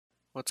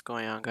What's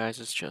going on, guys?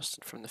 It's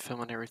Justin from the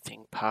Film and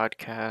Everything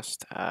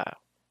podcast.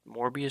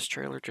 Morbius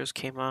trailer just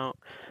came out.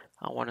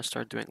 I want to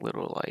start doing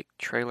little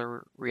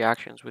trailer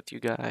reactions with you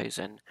guys,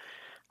 and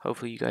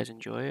hopefully you guys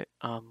enjoy it.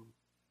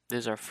 This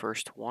is our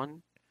first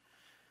one.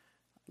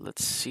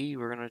 Let's see.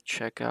 We're gonna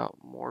check out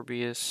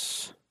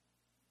Morbius,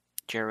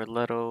 Jared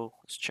Leto.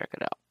 Let's check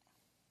it out.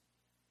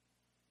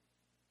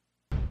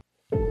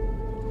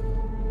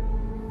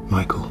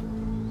 Michael,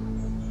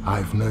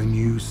 I've known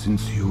you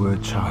since you were a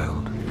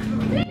child.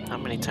 How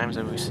many times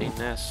have we seen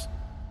this?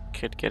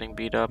 Kid getting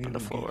beat up on the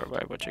floor by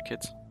a bunch of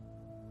kids.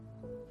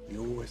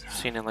 You always have.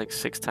 Seen it like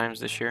 6 times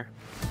this year.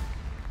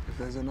 If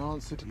there's an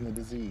answer to your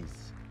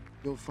disease,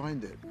 you'll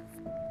find it.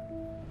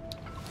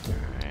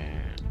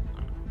 Alright.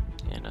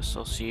 In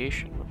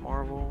association with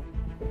Marvel.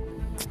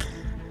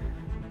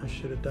 I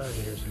should have died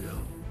years ago.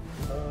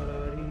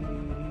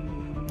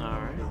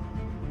 Alright.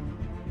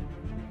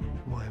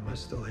 Why am I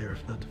still here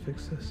if not to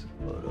fix this?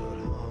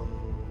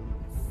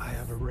 I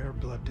have a rare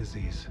blood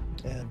disease,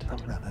 and I'm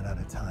running out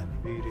of time.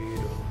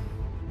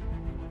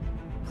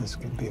 This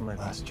could be my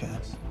last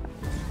chance.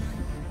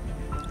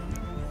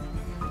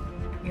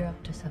 You're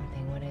up to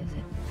something. What is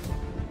it?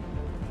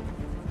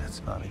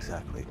 That's not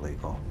exactly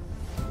legal.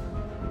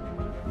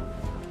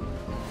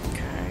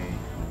 Okay.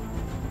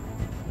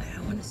 I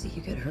don't want to see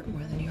you get hurt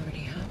more than you already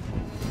have.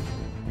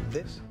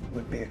 This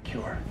would be a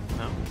cure.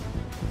 No.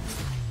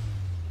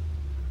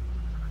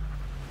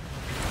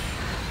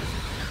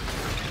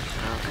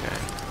 Okay.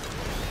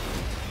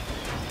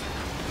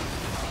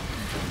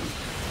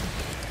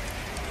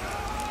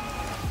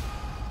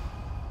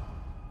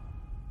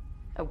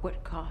 At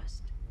what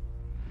cost?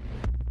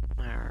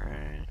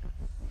 Alright.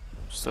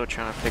 Still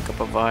trying to pick up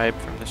a vibe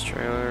from this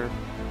trailer.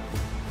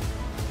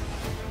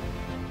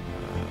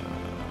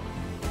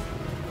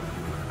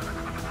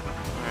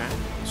 Alright.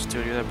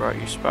 Studio that brought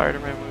you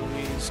Spider-Man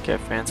movies. Get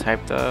fans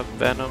hyped up.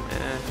 Venom,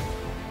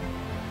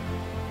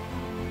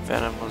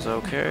 Venom was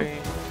okay.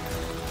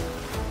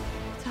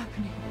 What's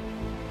happening?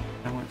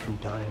 I went from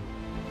dying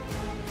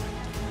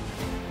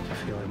to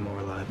feeling more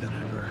alive than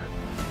ever.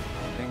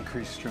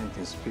 Increased strength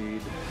and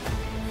speed,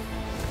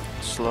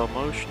 Slow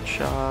motion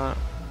shot.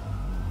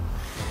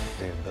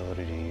 the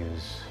ability to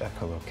use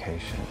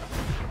echolocation,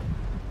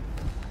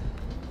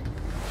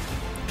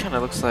 Kinda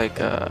looks like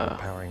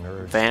empowering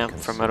urge to Vamp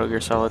from Metal Gear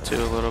consume Solid 2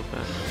 a little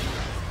bit.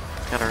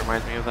 Kinda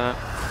reminds me of that.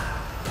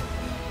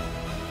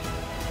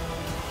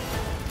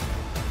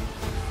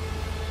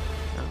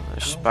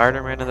 There's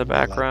Spider-Man in the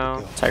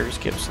background.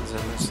 Tyrese Gibson's in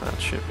this. That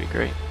should be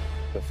great.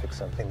 To fix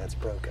something that's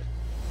broken.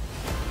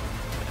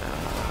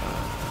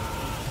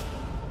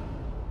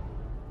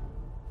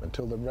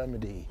 Until the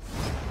remedy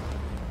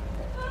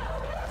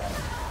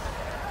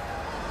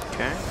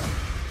Okay.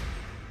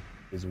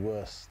 is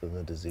worse than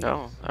the disease.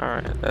 Oh,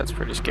 alright. That's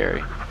pretty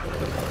scary.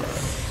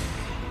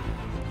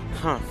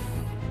 Huh.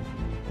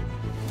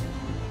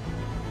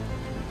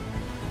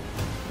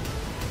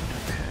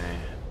 Okay.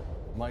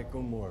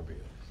 Michael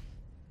Morbius.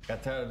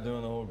 Got tired of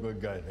doing the whole good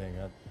guy thing,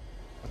 huh?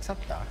 What's up,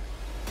 Doc?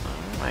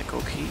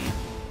 Michael Keaton.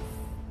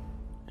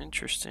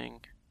 Interesting.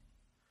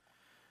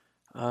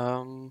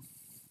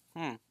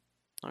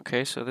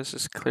 Okay, so this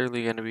is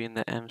clearly going to be in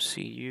the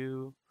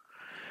MCU.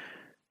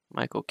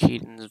 Michael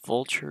Keaton's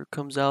Vulture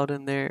comes out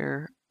in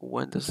there.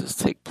 When does this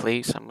take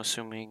place? I'm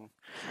assuming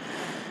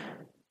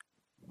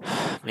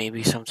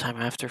maybe sometime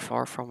after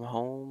Far From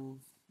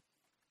Home.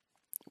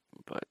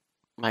 But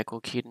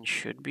Michael Keaton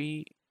should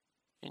be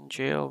in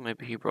jail.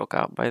 Maybe he broke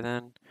out by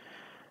then.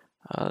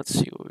 Let's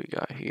see what we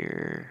got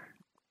here.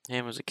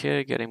 Him as a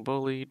kid getting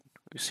bullied.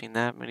 We've seen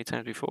that many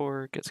times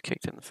before. Gets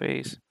kicked in the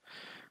face.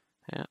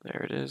 Yeah,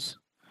 there it is.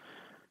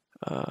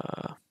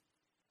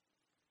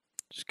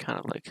 Just kind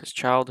of like his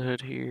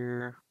childhood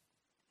here.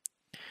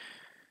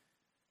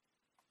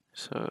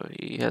 So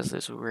he has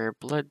this rare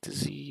blood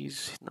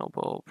disease,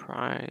 Nobel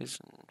Prize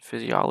in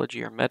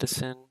physiology or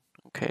medicine.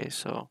 Okay,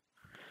 so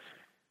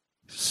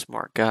he's a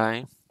smart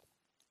guy.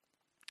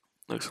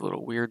 Looks a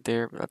little weird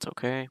there, but that's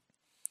okay.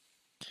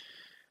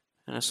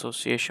 An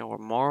association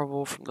with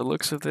Marvel. From the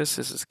looks of this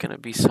is going to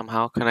be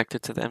somehow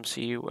connected to the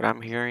MCU. What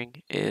I'm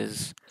hearing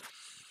is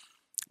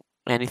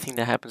anything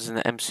that happens in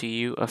the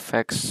MCU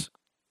affects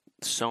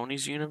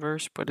Sony's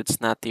universe, but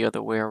it's not the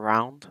other way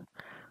around.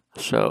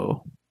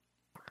 So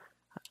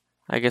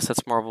I guess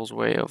that's Marvel's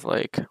way of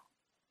like,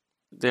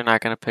 they're not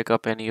going to pick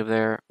up any of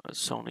their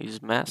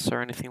Sony's mess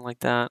or anything like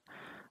that.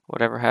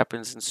 Whatever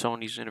happens in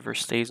Sony's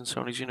universe stays in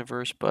Sony's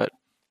universe, but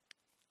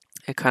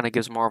it kind of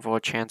gives Marvel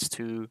a chance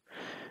to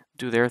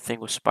do their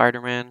thing with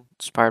Spider-Man.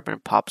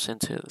 Spider-Man pops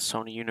into the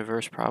Sony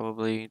universe,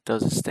 probably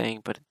does its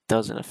thing, but it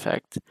doesn't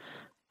affect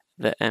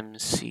the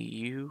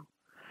MCU.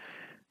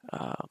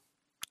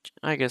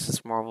 I guess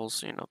it's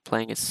Marvel's,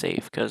 playing it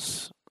safe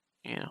because,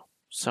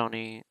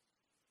 Sony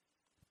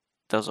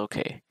does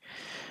okay.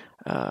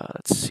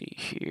 Let's see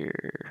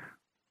here.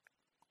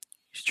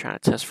 He's trying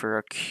to test for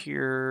a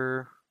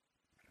cure.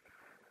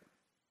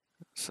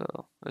 So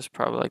this is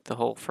probably like the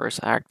whole first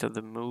act of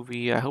the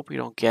movie. I hope we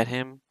don't get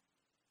him.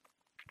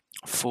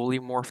 fully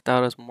morphed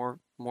out as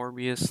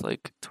Morbius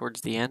like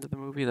towards the end of the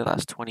movie, the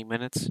last 20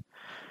 minutes.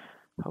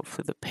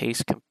 Hopefully the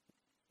pace can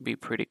be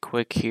pretty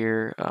quick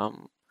here.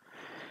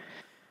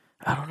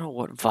 I don't know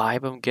what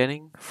vibe I'm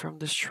getting from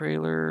this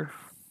trailer.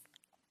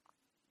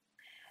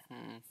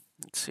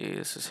 Let's see.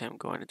 This is him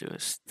going to do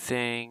his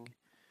thing.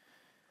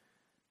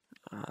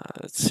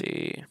 Let's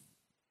see.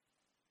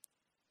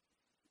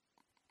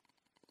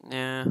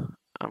 Yeah,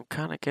 I'm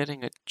kind of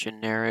getting a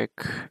generic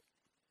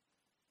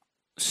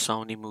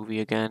Sony movie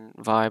again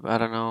vibe. I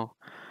don't know.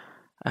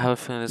 I have a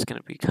feeling it's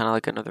gonna be kind of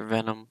like another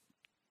Venom.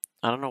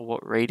 I don't know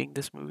what rating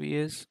this movie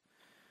is.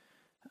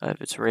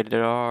 If it's rated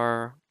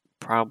R,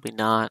 probably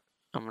not.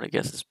 I'm gonna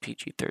guess it's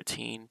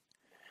PG-13.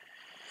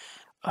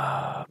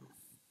 Let's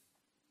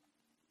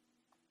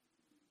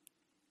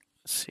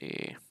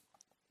see.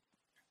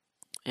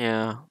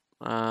 Yeah,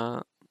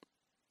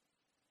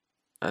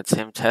 that's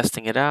him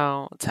testing it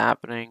out. It's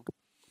happening.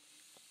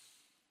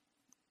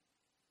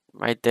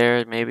 Right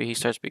there, maybe he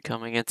starts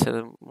becoming into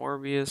the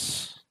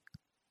Morbius.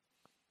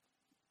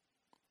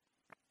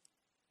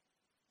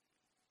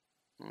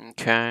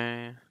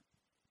 Okay.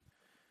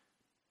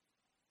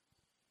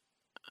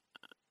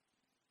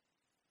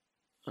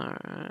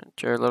 Alright,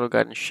 Jared Leto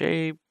got in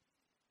shape.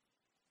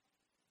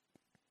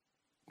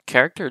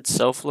 Character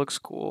itself looks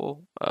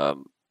cool.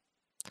 I'm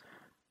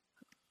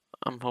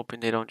hoping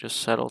they don't just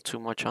settle too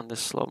much on this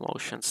slow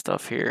motion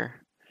stuff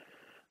here.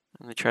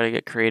 And they try to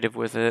get creative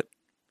with it.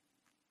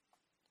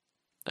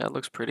 That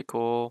looks pretty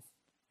cool.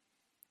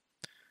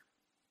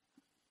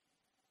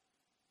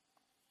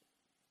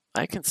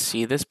 I can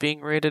see this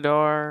being rated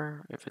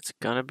R. If it's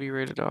gonna be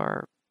rated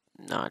R,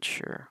 not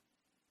sure.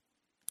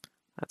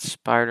 That's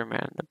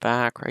Spider-Man in the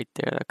back right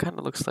there. That kind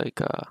of looks like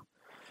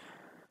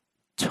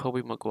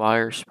Tobey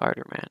Maguire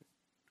Spider-Man.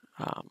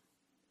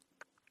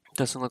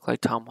 Doesn't look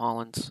like Tom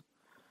Holland's.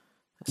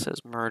 It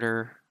says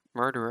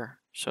murderer.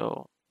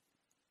 So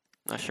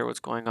not sure what's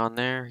going on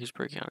there. He's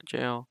breaking out of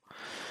jail.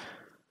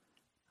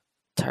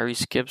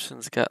 Tyrese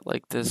Gibson's got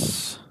like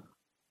this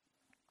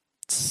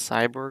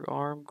cyborg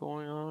arm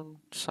going on.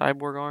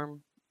 Cyborg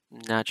arm.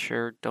 Not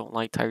sure. Don't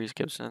like Tyrese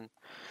Gibson.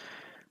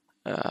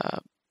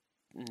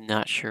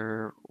 Not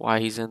sure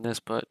why he's in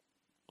this, but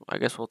I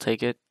guess we'll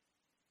take it.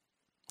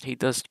 He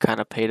does kind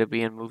of pay to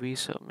be in movies,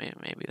 so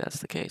maybe that's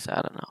the case.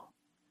 I don't know.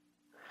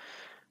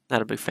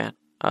 Not a big fan.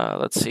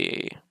 Let's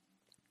see.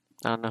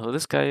 I don't know who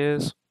this guy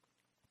is.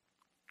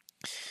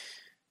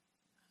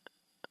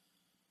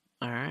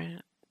 All right.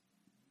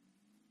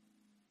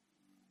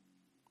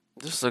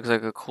 This looks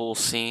like a cool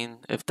scene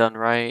if done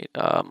right.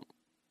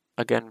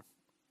 Again,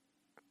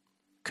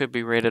 could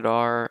be rated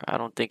R. I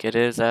don't think it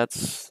is.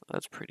 That's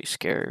pretty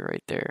scary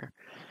right there.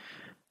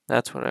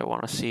 That's what I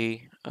want to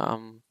see.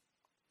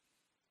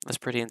 That's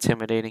pretty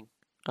intimidating.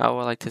 I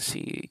would like to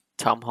see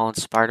Tom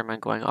Holland's Spider-Man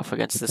going off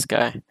against this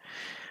guy.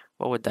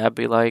 What would that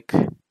be like?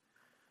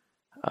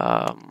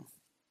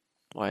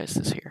 Why is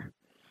this here?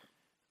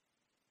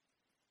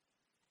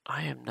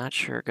 I am not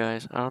sure,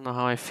 guys. I don't know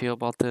how I feel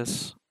about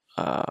this.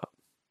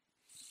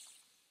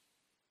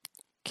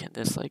 Can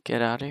this like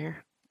get out of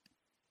here?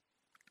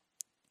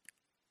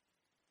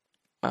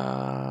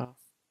 I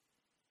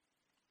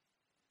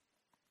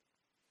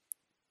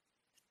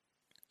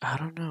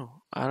don't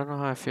know. I don't know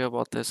how I feel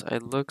about this.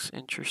 It looks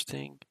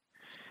interesting.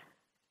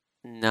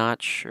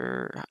 Not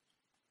sure.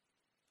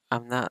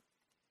 I'm not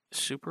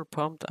super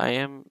pumped. I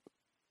am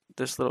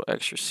this little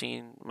extra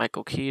scene,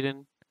 Michael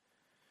Keaton.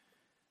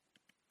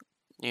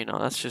 You know,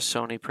 that's just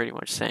Sony pretty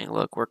much saying,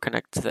 look, we're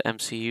connected to the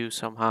MCU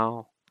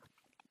somehow.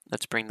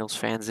 Let's bring those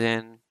fans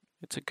in.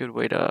 It's a good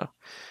way to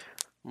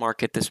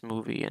market this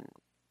movie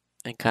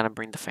and kind of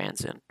bring the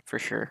fans in for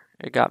sure.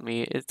 It got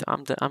me.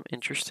 I'm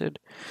interested.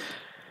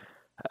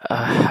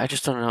 I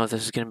just don't know if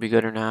this is gonna be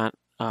good or not.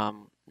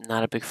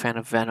 Not a big fan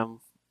of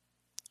Venom.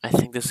 I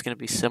think this is gonna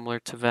be similar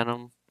to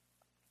Venom.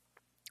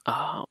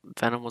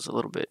 Venom was a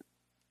little bit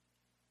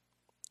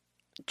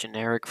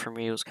generic for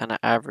me. It was kind of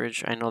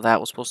average. I know that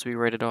was supposed to be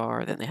rated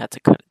R. Then they had to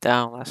cut it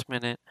down last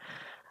minute.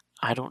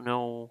 I don't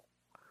know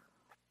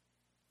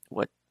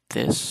what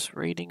this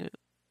rating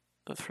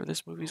for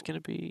this movie is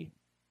gonna be.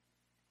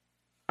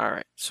 All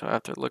right. So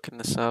after looking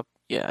this up,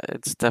 yeah,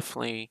 it's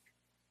definitely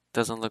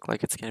doesn't look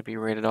like it's gonna be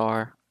rated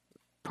R.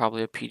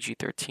 Probably a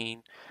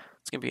PG-13.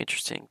 It's gonna be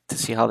interesting to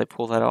see how they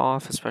pull that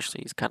off.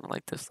 Especially he's kind of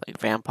like this like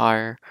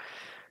vampire.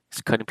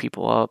 He's cutting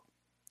people up,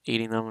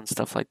 eating them and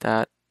stuff like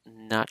that.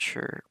 Not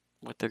sure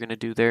what they're gonna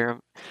do there.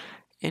 I'm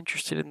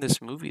interested in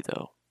this movie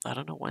though. I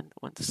don't know when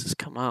does this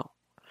come out.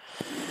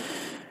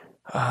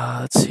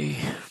 Let's see.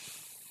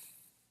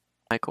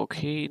 Michael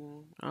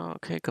Keaton. Oh,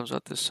 okay, it comes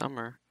out this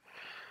summer.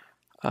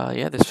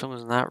 Yeah, this film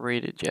is not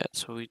rated yet,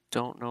 so we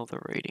don't know the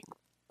rating.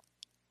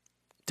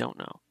 Don't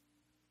know.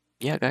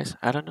 Yeah, guys,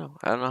 I don't know.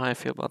 I don't know how I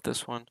feel about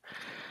this one.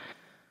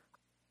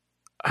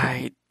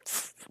 I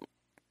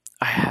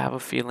I have a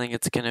feeling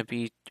it's gonna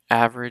be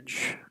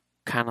average,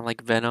 kind of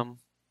like Venom.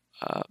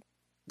 Uh,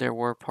 there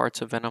were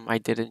parts of Venom I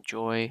did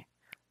enjoy.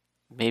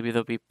 Maybe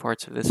there'll be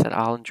parts of this that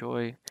I'll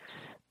enjoy.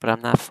 but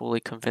I'm not fully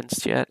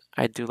convinced yet.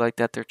 I do like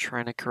that they're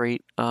trying to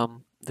create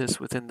this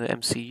within the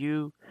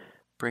MCU,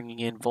 bringing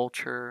in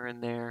Vulture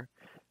in there,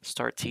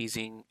 start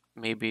teasing.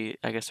 Maybe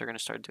I guess they're gonna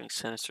start doing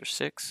Sinister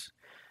Six.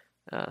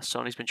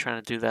 Sony's been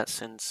trying to do that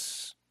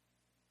since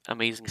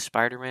Amazing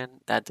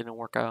Spider-Man. That didn't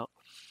work out.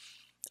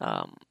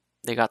 Um,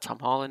 they got Tom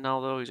Holland now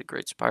though. He's a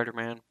great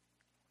Spider-Man.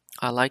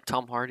 I like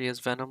Tom Hardy as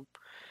Venom.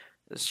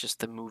 It's just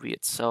the movie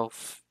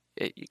itself.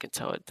 You can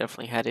tell it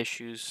definitely had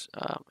issues,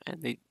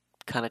 and they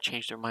kind of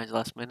changed their minds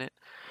last minute.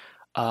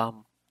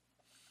 Um,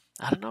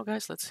 I don't know,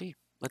 guys. Let's see.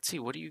 Let's see.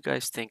 What do you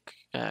guys think?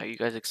 You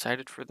guys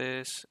excited for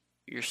this?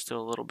 You're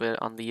still a little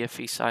bit on the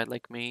iffy side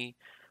like me.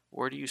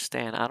 Where do you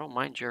stand? I don't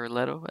mind Jared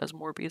Leto as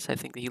Morbius. I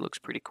think that he looks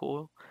pretty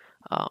cool.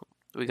 Um,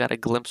 we got a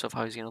glimpse of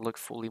how he's gonna look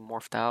fully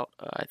morphed out.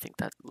 I think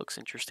that looks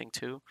interesting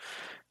too.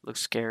 Looks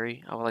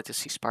scary. I would like to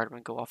see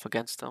Spider-Man go off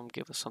against him,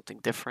 give us something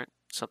different,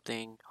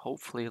 something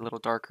hopefully a little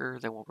darker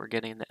than what we're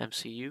getting in the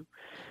MCU.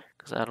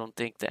 Because I don't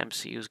think the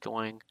MCU is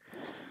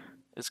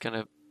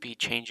gonna be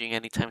changing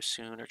anytime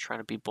soon or trying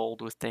to be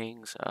bold with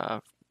things.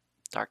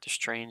 Doctor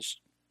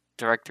Strange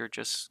director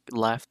just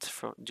left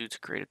due to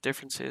creative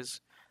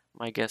differences.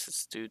 My guess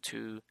is due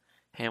to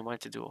him wanting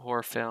to do a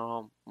horror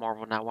film,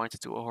 Marvel not wanting to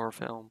do a horror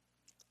film,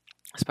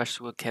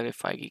 especially when Kevin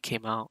Feige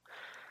came out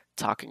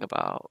talking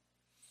about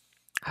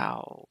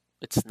how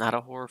it's not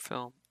a horror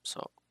film.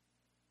 So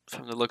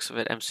from the looks of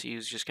it, MCU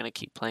is just gonna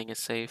keep playing it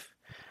safe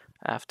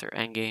after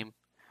Endgame.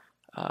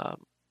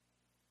 Um,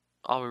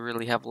 all we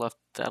really have left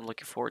that I'm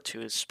looking forward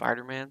to is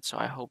Spider-Man. So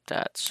I hope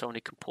that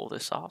Sony can pull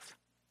this off.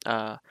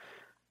 Uh,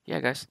 yeah,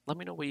 guys, let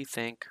me know what you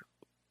think.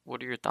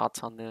 What are your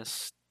thoughts on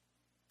this?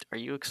 Are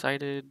you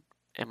excited?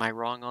 Am I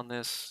wrong on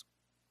this?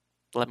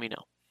 Let me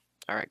know.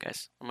 All right,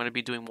 guys, I'm gonna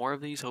be doing more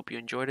of these. Hope you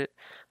enjoyed it.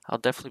 I'll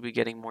definitely be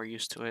getting more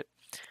used to it.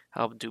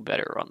 I'll do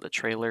better on the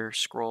trailer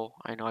scroll.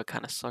 I know I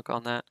kind of suck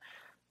on that,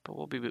 but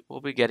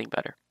we'll be getting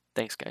better.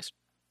 Thanks, guys.